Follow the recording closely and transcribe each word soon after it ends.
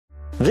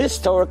This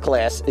Torah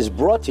class is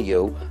brought to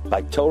you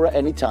by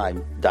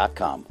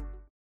TorahAnytime.com.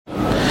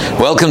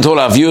 Welcome to all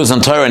our viewers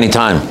on Torah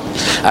Anytime.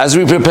 As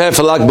we prepare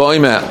for Lag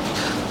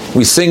BaOmer,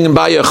 we sing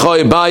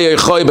Ba'Yechoy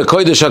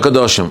B'Kodesh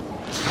HaKadoshim.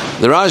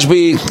 The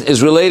Rashbi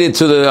is related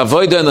to the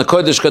Avodah and the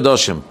Kodesh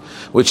Kadoshim,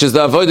 which is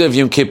the Avodah of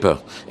Yom Kippur.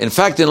 In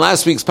fact, in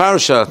last week's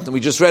parasha, we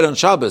just read on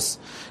Shabbos,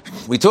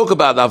 we talk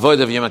about the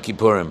Avodah of Yom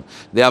Kippurim.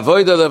 The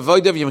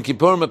Avodah of Yom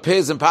Kippurim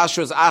appears in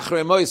Parshas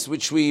Achrei Mos,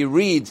 which we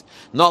read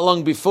not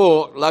long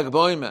before Lag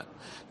BaOmer.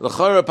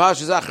 L'chora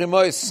Parshas Achrei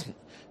Mos,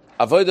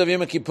 Avodah of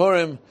Yom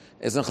Kippurim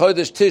is in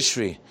Chodesh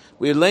Tishri.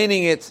 We're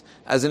learning it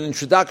as an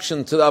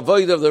introduction to the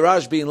Avodah of the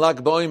Rashbi in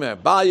Lag BaOmer.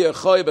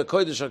 Ba'Yechoy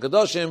B'Kodesh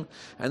HaKadoshim,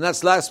 and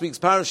that's last week's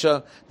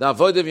parasha, the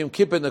Avodah of Yom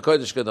Kippur in the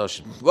Kodesh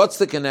Kadoshim. What's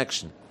the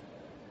connection?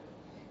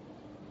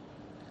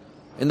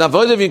 In the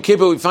Avodah of Yom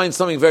Kippur, we find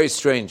something very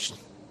strange.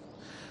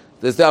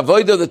 There's the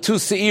Avodah of the two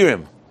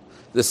Seirim,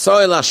 the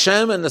Soil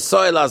Hashem and the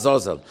Soil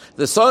Azazel.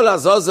 The Soil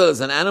Azazel is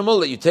an animal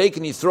that you take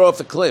and you throw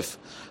off a cliff.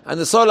 And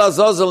the Soil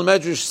Azazel,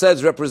 Medrash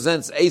says,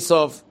 represents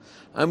Esav.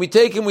 And we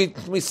take him,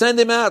 we send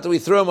him out, and we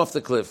throw him off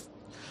the cliff.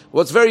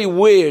 What's very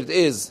weird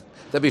is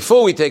that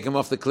before we take him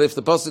off the cliff,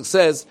 the Pasuk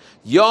says,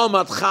 Yom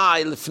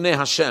Atchai Lifnei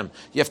Hashem.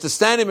 You have to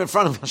stand him in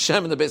front of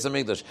Hashem in the Beis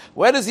HaMikdash.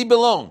 Where does he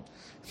belong?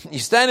 You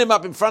stand him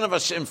up in front of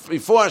Hashem,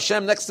 before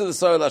Hashem, next to the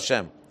Soil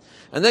Hashem.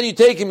 And then you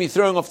take him, you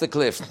throw him off the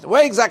cliff.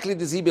 Where exactly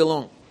does he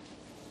belong?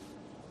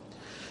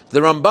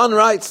 The Ramban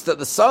writes that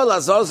the Soil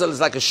Azazel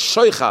is like a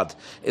shoichad.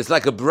 It's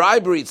like a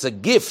bribery, it's a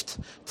gift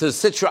to the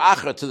Sitra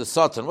Achra, to the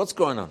Satan. What's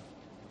going on?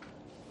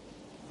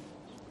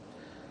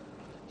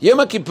 Yom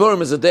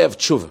Kippurim is a day of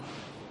tshuva.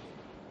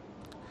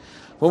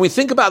 When we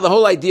think about the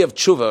whole idea of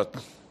tshuva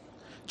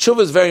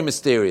is very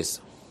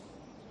mysterious.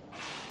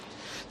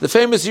 The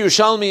famous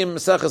Yerushalmi in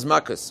Maseches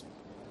Makkos,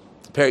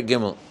 Perek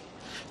Gimel,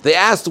 they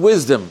asked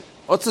wisdom,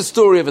 what's the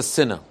story of a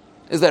sinner?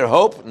 Is there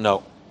hope?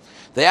 No.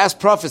 They asked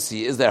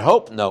prophecy, is there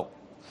hope? No.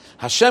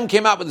 Hashem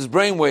came out with his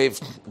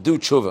brainwave, do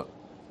tshuva.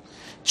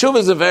 Tshuva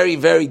is a very,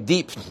 very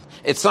deep,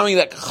 it's something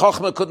that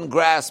Chochmah couldn't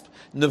grasp,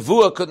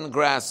 Nevuah couldn't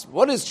grasp.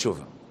 What is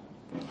tshuva?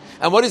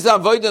 And what is the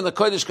Avodah in the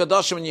Kodesh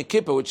Kadoshim in Yom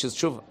Kippur, which is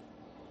tshuva?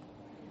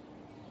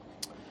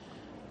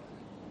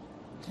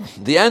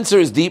 The answer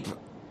is deep,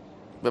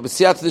 but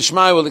B'siyata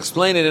D'Shmai will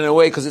explain it in a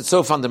way because it's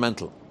so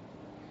fundamental.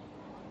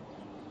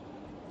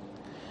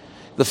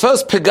 The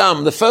first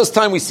pegam, the first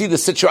time we see the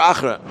Sitra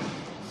Achra,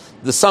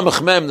 the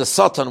Samach Mem, the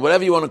Satan,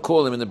 whatever you want to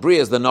call him in the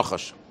Bria, is the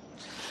Nachash.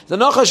 The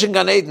Nachash in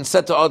Gan Eden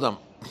said to Adam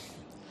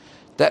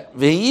that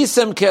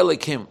V'yisem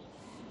ke'elikim,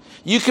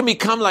 you can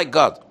become like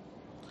God.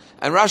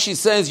 And Rashi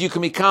says you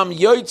can become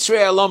Yotzrei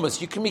Alomus,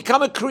 you can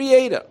become a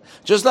creator.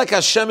 Just like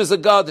Hashem is a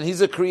God and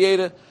he's a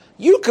creator,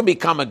 you can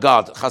become a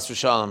God, Chas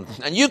v'Shalom,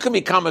 and you can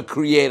become a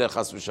creator,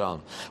 Chas v'Shalom.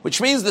 Which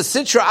means the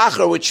Sitra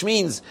Achra, which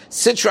means,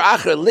 Sitra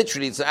Achra,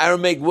 literally, it's an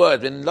Aramaic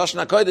word. In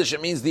Lashon HaKodesh,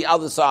 it means the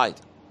other side.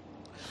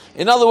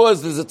 In other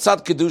words, there's a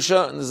Tzad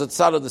Kedusha and there's a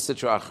Tzad of the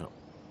Sitra Achra.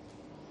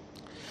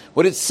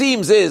 What it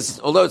seems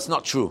is, although it's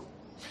not true,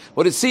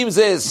 what it seems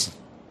is,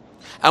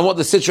 and what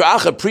the Sitra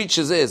Achra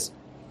preaches is,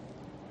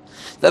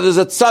 that there's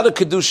a Tzad of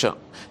Kedusha,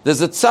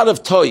 there's a Tzad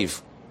of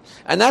Toiv,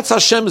 and that's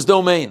Hashem's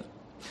domain.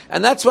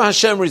 And that's where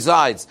Hashem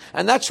resides.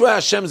 And that's where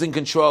Hashem's in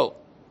control.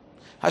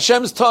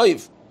 Hashem's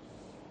Toiv.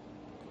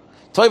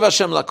 Toiv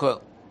Hashem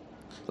Lakol.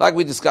 Like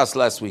we discussed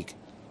last week.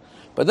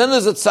 But then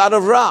there's a Tzad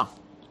of Ra.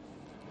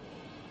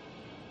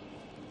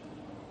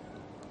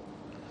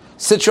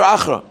 Sitra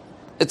Achra.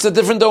 It's a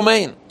different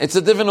domain. It's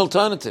a different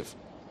alternative.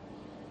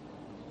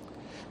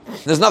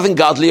 There's nothing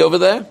godly over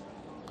there.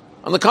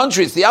 On the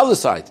contrary, it's the other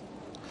side.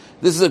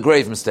 This is a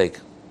grave mistake.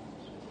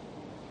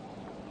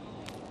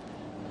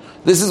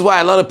 This is why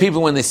a lot of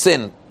people, when they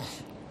sin,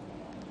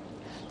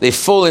 they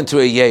fall into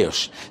a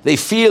yeyosh. They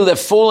feel they've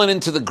fallen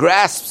into the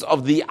grasps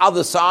of the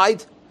other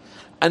side,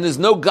 and there's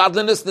no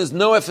godliness, there's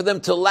nowhere for them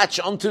to latch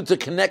onto, to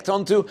connect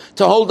onto,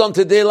 to hold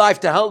onto their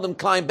life, to help them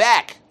climb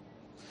back.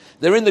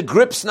 They're in the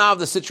grips now of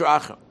the Sitra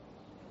Achra.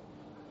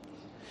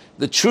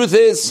 The truth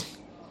is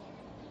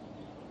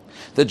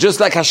that just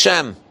like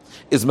Hashem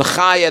is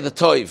Mechaya the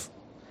Toiv,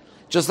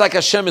 just like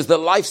Hashem is the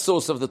life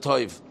source of the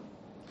Toiv,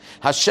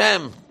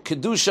 Hashem,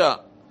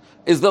 Kedusha,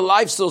 is the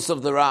life source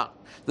of the Ra.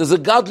 There's a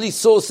godly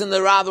source in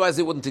the Ra, otherwise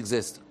it wouldn't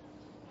exist.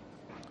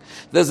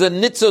 There's a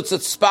nitzutz, a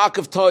spark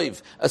of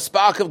Toiv, a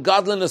spark of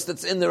godliness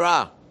that's in the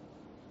Ra.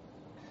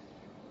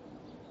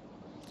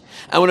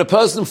 And when a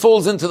person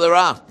falls into the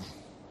Ra,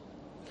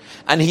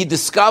 and he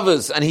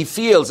discovers, and he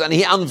feels, and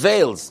he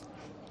unveils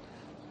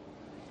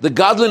the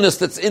godliness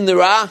that's in the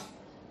Ra,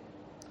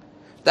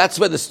 that's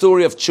where the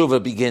story of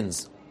tshuva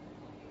begins.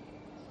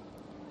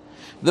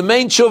 The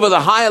main tshuva, the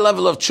higher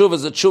level of tshuva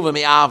is a tshuva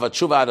mi'ava,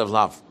 tshuva out of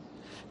love.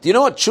 Do you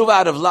know what tshuva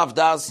out of love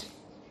does?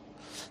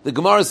 The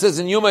Gemara says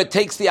in Yuma, it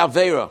takes the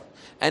Aveira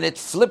and it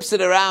flips it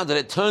around and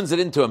it turns it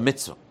into a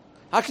mitzvah.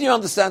 How can you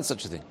understand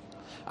such a thing?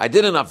 I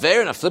did an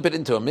Aveira and I flip it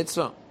into a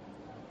mitzvah.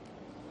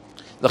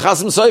 The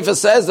Chasam Sofer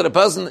says that a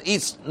person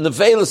eats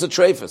nevelis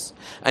atrefus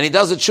and he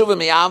does a tshuva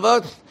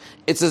mi'ava,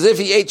 it's as if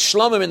he ate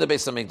shlomim in the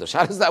Beis HaMikdash.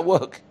 How does that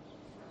work?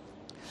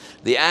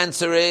 The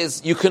answer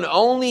is, you can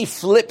only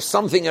flip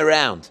something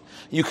around.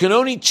 You can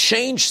only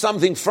change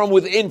something from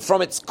within,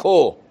 from its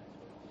core,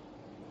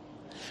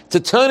 to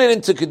turn it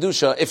into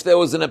Kedusha if there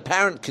was an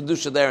apparent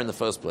Kedusha there in the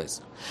first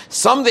place.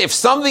 If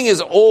something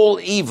is all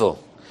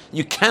evil,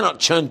 you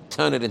cannot turn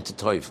it into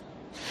Toiv.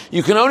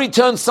 You can only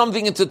turn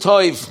something into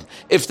Toiv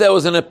if there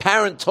was an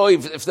apparent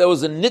Toiv, if there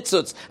was a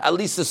nitzutz, at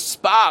least a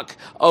spark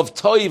of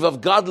Toiv, of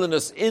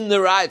godliness in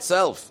the Ra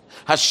itself.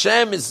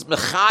 Hashem is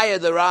Mechaya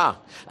the Ra.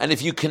 And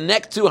if you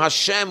connect to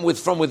Hashem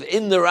from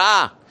within the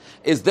Ra,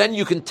 is then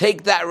you can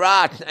take that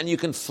Ra and you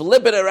can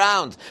flip it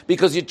around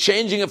because you're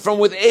changing it from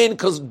within,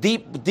 because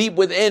deep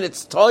within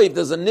it's Toiv.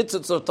 There's a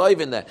nitzutz of Toiv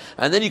in there.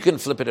 And then you can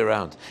flip it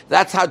around.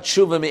 That's how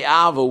Tshuva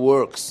Mi'ava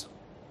works.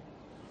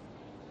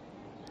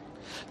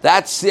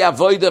 That's the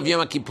avodah of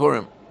Yom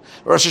Kippurim.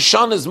 Rosh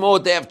Hashanah is more a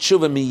day of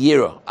tshuva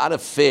miyira, out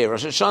of fear.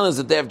 Rosh Hashanah is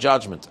a day of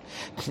judgment.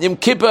 Yom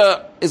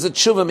Kippur is a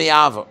tshuva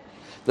mi'ava.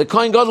 The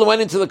Kohen Gadol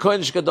went into the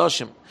Kodesh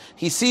Kadoshim.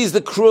 He sees the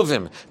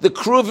Kruvim. The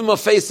Kruvim are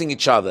facing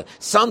each other.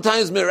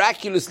 Sometimes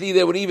miraculously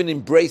they would even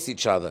embrace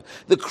each other.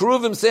 The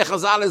Kruvim, say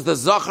Chazal, is the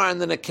Zachar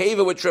and the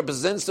Nekeva, which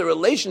represents the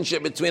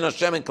relationship between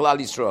Hashem and Klal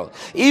Yisrael.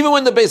 Even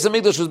when the Beis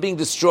HaMikdash was being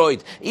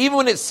destroyed, even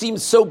when it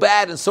seemed so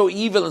bad and so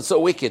evil and so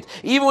wicked,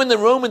 even when the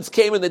Romans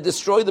came and they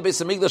destroyed the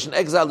Beis HaMikdash and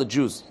exiled the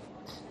Jews,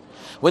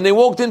 when they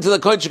walked into the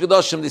Kodesh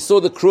Kadoshim, they saw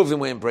the Kruvim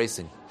were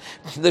embracing.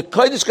 The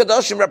Kodesh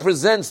Kadoshim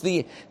represents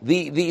the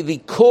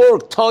core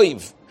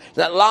toiv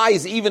that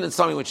lies even in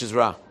something which is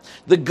ra.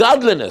 The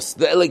godliness,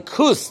 the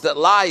elikus that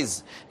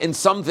lies in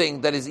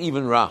something that is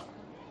even ra.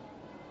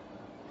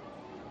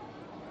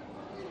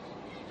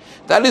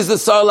 That is the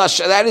soul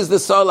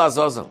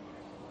Azazel.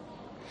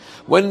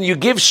 When you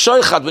give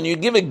shoichat, when you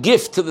give a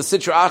gift to the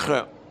Sitra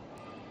Achra,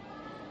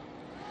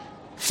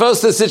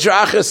 first the Sitra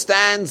Achra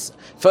stands,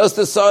 first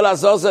the soul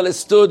Azazel is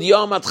stood,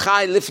 Yom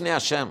Atchai Lifnei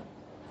Hashem.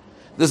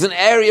 There's an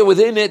area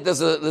within it,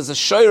 there's a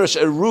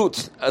shoirish, a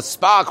root, a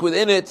spark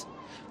within it,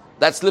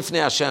 that's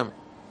Lifnei Hashem.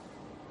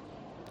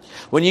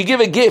 When you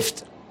give a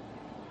gift,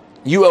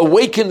 you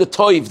awaken the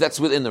toiv that's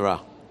within the ra.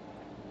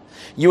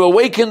 You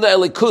awaken the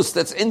elikus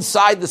that's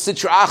inside the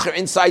Sitra Achra,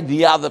 inside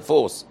the other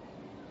force.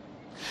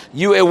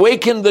 You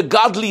awaken the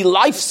godly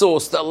life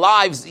source that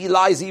lies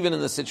even in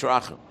the Sitra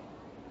Achra.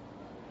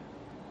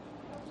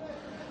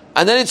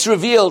 And then it's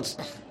revealed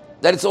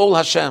that it's all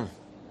Hashem.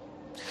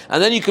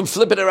 And then you can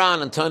flip it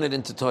around and turn it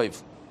into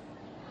toiv.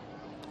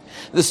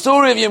 The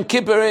story of Yom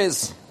Kippur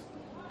is,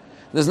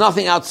 there's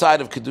nothing outside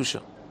of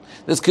Kedusha.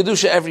 There's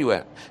Kedusha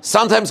everywhere.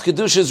 Sometimes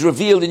Kedusha is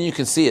revealed and you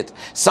can see it.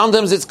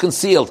 Sometimes it's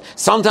concealed.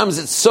 Sometimes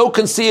it's so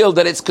concealed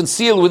that it's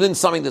concealed within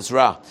something that's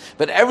Ra.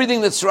 But everything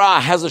that's Ra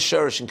has a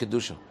shurish in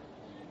Kedusha.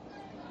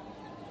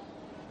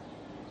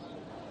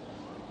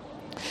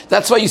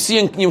 That's why you see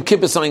in Yom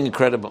Kippur something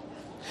incredible.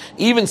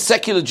 Even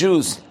secular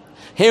Jews,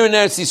 here in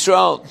Eretz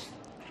Yisrael,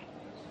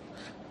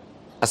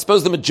 I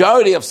suppose the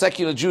majority of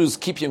secular Jews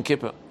keep Yom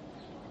Kippur.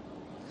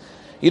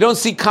 You don't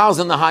see cars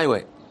on the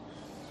highway.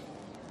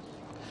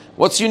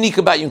 What's unique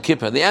about Yom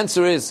Kippur? The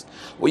answer is,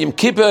 well, Yom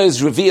Kippur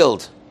is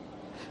revealed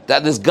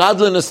that there's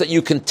godliness that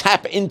you can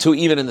tap into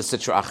even in the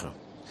Sitra Achra.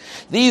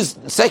 These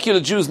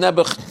secular Jews,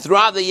 Nebuch,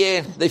 throughout the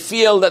year, they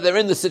feel that they're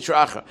in the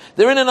Sitra Achra.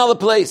 They're in another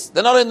place.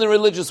 They're not in the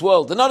religious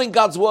world. They're not in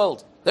God's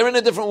world. They're in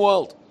a different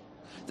world.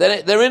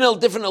 They're in a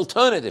different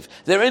alternative.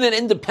 They're in an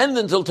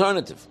independent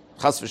alternative.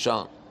 Chas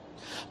v'shalom.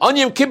 On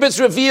Yom Kippur, it's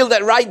revealed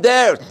that right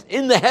there,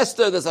 in the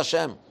Hester, there's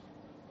Hashem.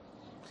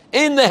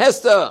 In the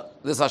Hester,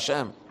 there's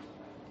Hashem.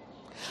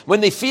 When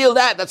they feel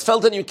that's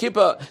felt on Yom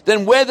Kippur,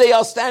 then where they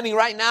are standing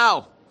right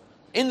now,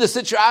 in the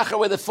Sitra Achra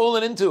where they've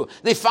fallen into,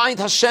 they find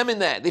Hashem in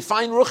there. They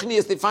find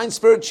Ruchnius, they find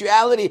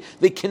spirituality.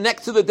 They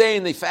connect to the day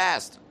and they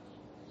fast.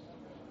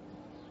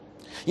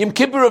 Yom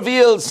Kippur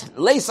reveals,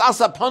 Leis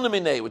Asa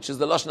Ponamine, which is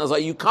the Lashon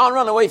Hazah. You can't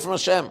run away from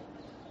Hashem.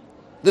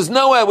 There's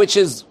nowhere which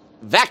is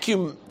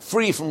vacuum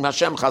free from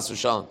Hashem, Chas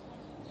v'shalom.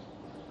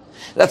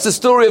 That's the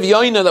story of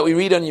Yoina that we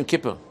read on Yom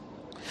Kippur.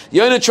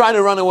 Yoina tried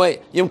to run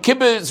away. Yom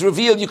Kippur is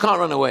revealed, you can't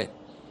run away.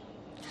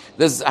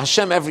 There's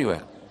Hashem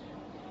everywhere.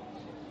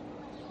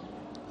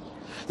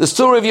 The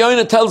story of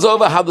Yoina tells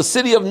over how the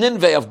city of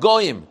Nineveh, of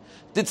Goyim,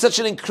 did such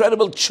an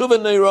incredible tshuva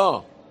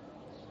neirah.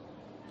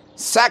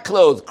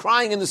 Sackcloth,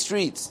 crying in the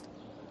streets.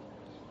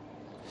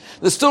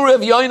 The story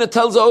of Yoina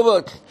tells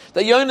over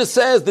that Yoina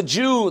says, the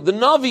Jew, the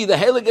Navi, the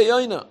Heilige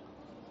Yoina,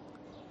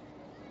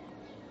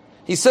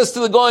 he says to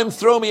the Goyim,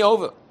 throw me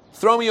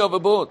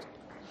overboard.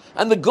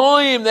 And the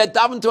Goyim, they're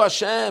daven to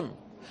Hashem.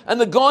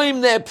 And the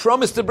Goyim, they're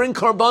promised to bring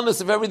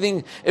korbanos of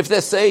everything if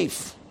they're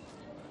safe.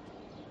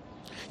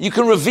 You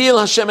can reveal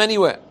Hashem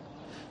anywhere.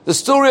 The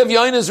story of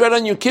Yoina is read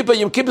on Yom Kippur.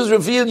 Yom Kippur is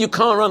revealed, you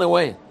can't run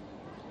away.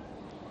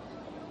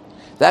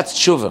 That's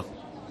tshuva.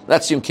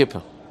 That's Yom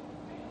Kippur.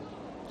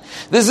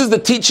 This is the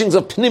teachings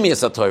of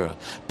Pnimius HaTorah.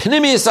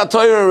 Pnimius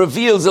HaTorah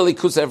reveals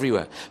Elikus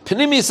everywhere.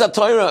 Pnimius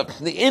HaTorah,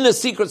 the inner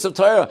secrets of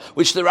Torah,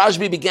 which the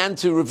Rashbi began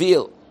to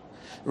reveal,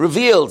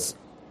 reveals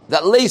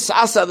that Leis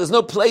Asa, there's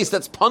no place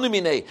that's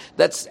Ponimine,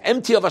 that's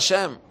empty of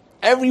Hashem.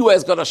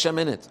 Everywhere's got Hashem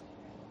in it.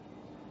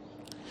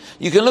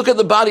 You can look at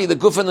the body, the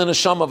guf and the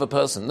neshama of a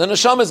person. The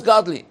neshama is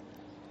godly.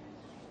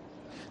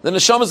 The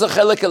neshama is a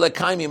chelek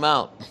elokei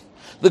mimal.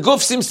 The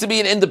guf seems to be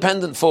an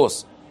independent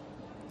force.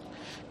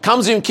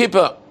 Comes Yom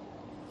Kippur,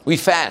 we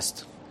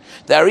fast.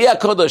 The Ariyah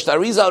Kodesh, the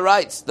Arizal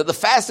writes that the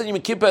fast on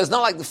Yom Kippur is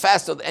not like the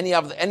fast of any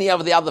of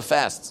the other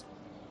fasts.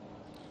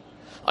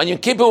 On Yom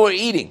Kippur we're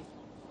eating.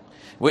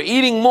 We're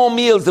eating more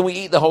meals than we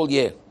eat the whole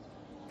year.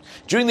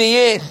 During the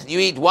year, you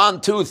eat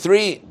 1, 2,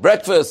 3,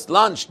 breakfast,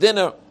 lunch,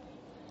 dinner.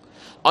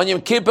 On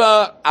Yom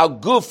Kippur, our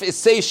guf is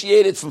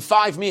satiated from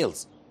 5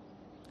 meals.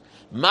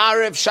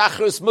 Maariv,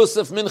 Shachris,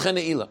 Musaf, Mincha,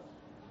 Ne'ilah.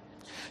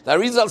 The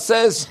Arizal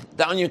says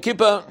that on Yom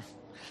Kippur,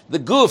 the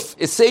guf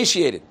is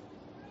satiated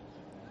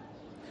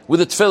with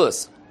the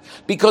tefillas.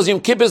 Because Yom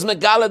Kippur is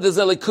megala, there's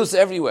a likus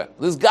everywhere.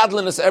 There's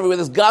godliness everywhere.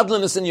 There's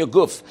godliness in your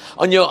guf.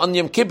 On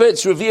Yom Kippur,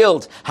 it's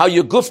revealed how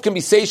your guf can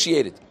be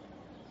satiated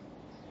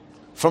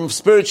from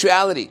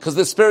spirituality, because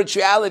there's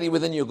spirituality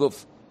within your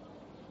guf.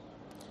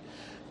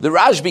 The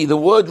Rashbi, the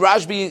word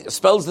Rashbi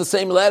spells the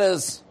same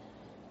letters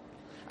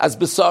as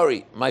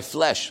Besari, my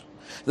flesh.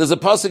 There's a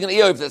pasuk in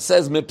Eov that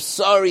says,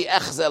 Mipsari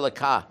echze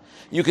lekah.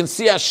 You can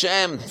see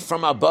Hashem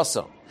from our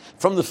basar,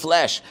 from the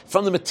flesh,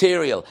 from the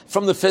material,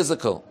 from the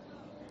physical.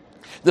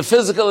 The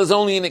physical is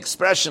only an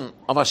expression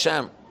of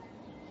Hashem.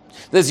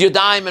 There's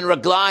Yodayim and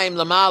Raglaim,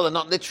 Lamala,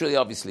 not literally,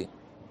 obviously.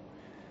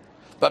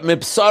 But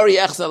Mipsari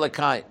echze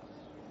lekah.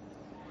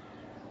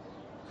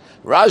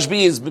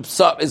 Rashbi is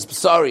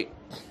Besari.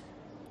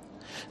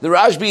 The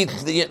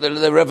Rashbi,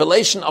 the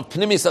revelation of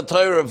Pnimis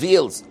HaTorah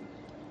reveals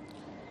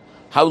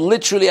how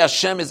literally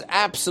Hashem is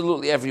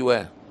absolutely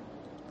everywhere.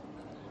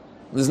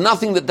 There's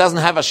nothing that doesn't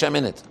have Hashem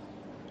in it.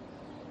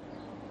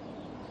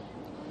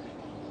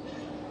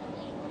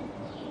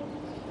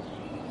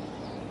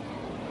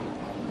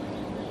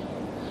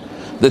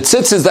 The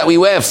tzitzis that we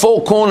wear,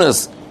 4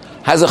 corners,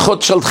 has a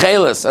chut shel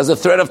tcheles, has a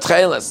thread of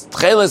tcheles.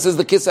 Tcheles is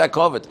the Kisei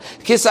HaKovod.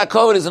 Kisei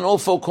HaKovod is in all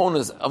 4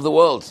 corners of the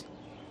world.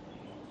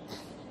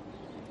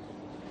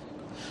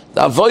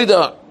 The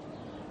avodah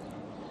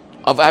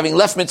of having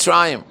left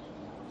Mitzrayim.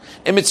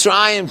 In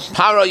Mitzrayim,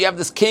 Paro, you have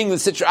this king, the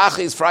Sitra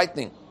Achi is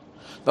frightening.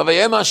 But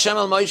Vayom Hashem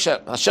el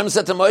Moshe. Hashem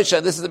said to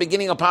Moshe, this is the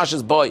beginning of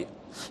Parasha's boy.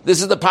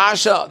 This is the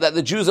Parasha that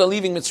the Jews are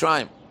leaving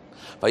Mitzrayim.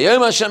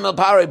 Vayom Hashem el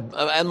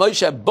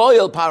Moshe, boy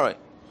el Paro.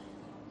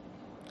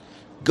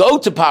 Go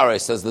to Paro,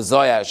 says the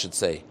Zohar, I should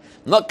say.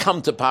 Not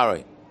come to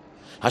Paro.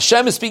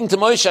 Hashem is speaking to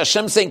Moshe.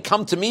 Hashem saying,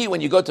 come to me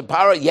when you go to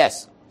Paro.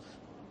 Yes,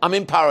 I'm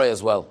in Paro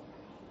as well.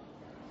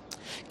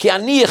 Ki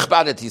ani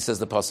ichbadati, says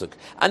the pasuk.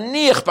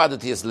 Ani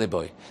ichbadati is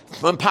liboy.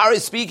 When Paro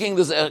is speaking,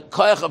 there's a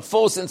koyach of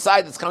force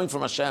inside that's coming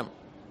from Hashem.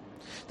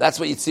 That's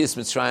what Yitzias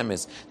Mitzrayim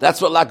is.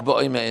 That's what Lag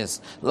BaOmer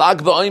is.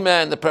 Lag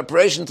BaOmer and the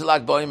preparation to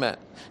Lag BaOmer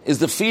is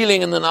the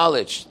feeling and the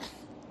knowledge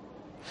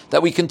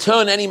that we can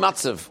turn any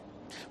matzav.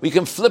 We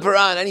can flip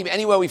around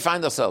anywhere we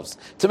find ourselves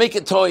to make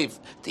it toiv,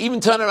 to even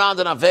turn around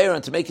an avera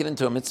and to make it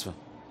into a mitzvah.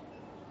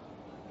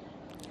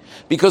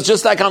 Because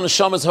just like our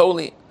neshama is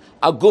holy,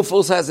 our guf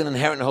also has an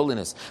inherent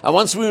holiness. And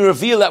once we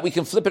reveal that, we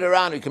can flip it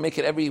around. We can make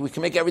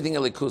everything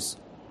a likus.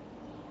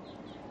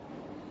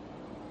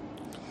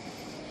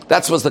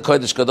 That's what's the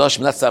Kodesh Kadoshim.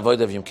 That's the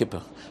avodah of Yom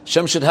Kippur.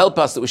 Hashem should help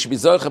us that we should be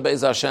zorcha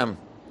be'ez Hashem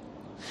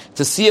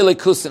to see a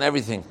likus in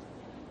everything.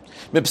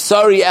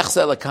 Mipsari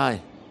echse elokei.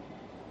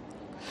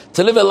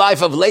 To live a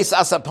life of leis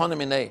asa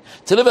ponim inei.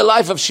 To live a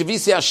life of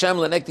shivisi Hashem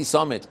lenegdi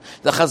somit.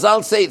 The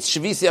Chazal say it's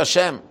shivisi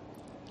Hashem.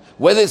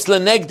 Whether it's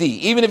lenegdi,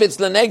 even if it's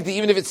lenegdi,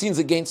 even if it seems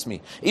against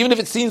me, even if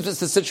it seems it's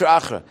the sitra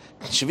achra.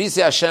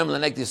 Shivisi Hashem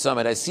lenegdi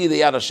somit. I see the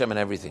yad Hashem in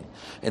everything.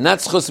 And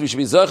that's chus we should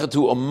be zocher to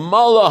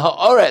umala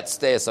ha'oretz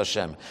deis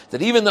Hashem.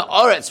 That even the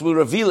oretz will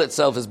reveal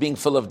itself as being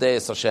full of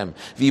deis Hashem.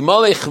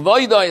 V'malei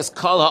chvoida is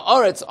kol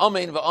ha'oretz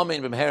amen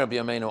v'amen v'mhera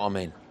b'yameinu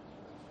amen.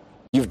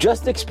 You've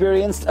just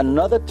experienced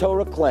another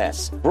Torah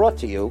class brought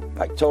to you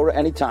by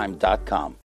TorahAnytime.com.